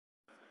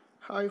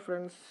Hi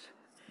friends,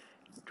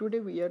 today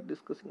we are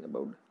discussing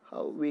about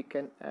how we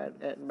can add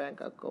a bank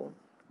account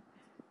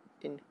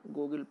in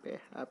Google Pay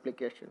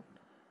application.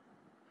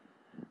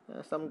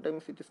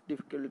 Sometimes it is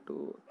difficult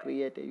to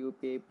create a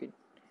UPI pin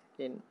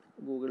in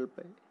Google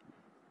Pay.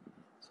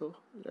 So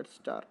let's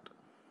start.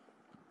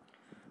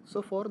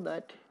 So for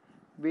that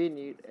we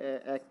need an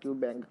active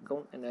bank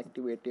account, an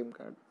active ATM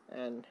card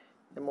and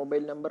a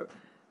mobile number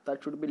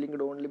that should be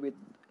linked only with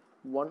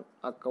one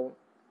account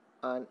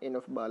and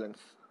enough balance.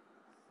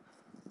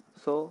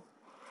 So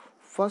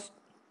first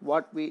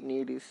what we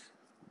need is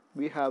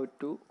we have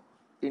to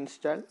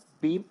install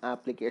Beam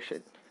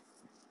application.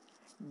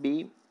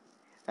 Beam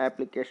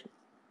application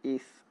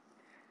is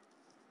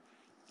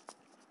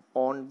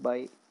owned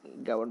by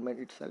government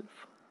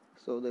itself,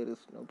 so there is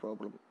no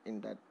problem in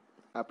that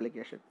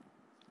application.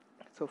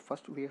 So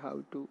first we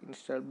have to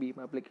install Beam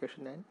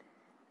application and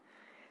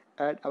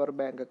add our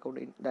bank account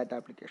in that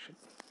application.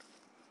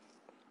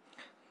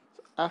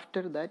 So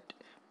after that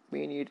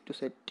we need to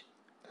set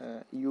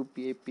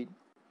UPI pin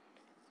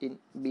in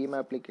Beam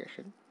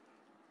application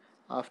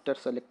after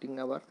selecting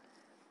our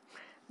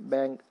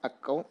bank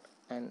account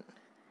and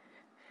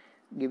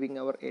giving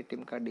our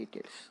ATM card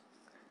details.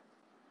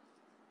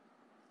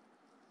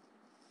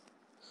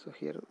 So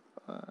here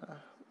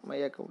my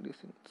account is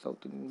in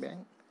South Indian Bank,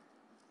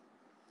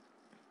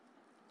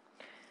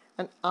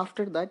 and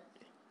after that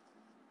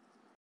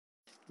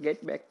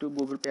get back to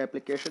Google Pay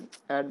application,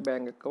 add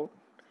bank account.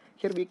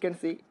 Here we can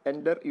see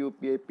enter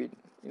UPI pin.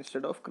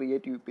 Instead of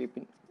create UPI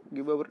pin,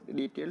 give our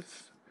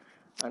details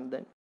and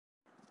then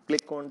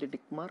click on the tick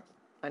mark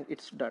and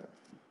it's done.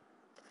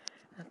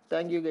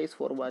 Thank you guys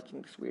for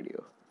watching this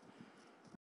video.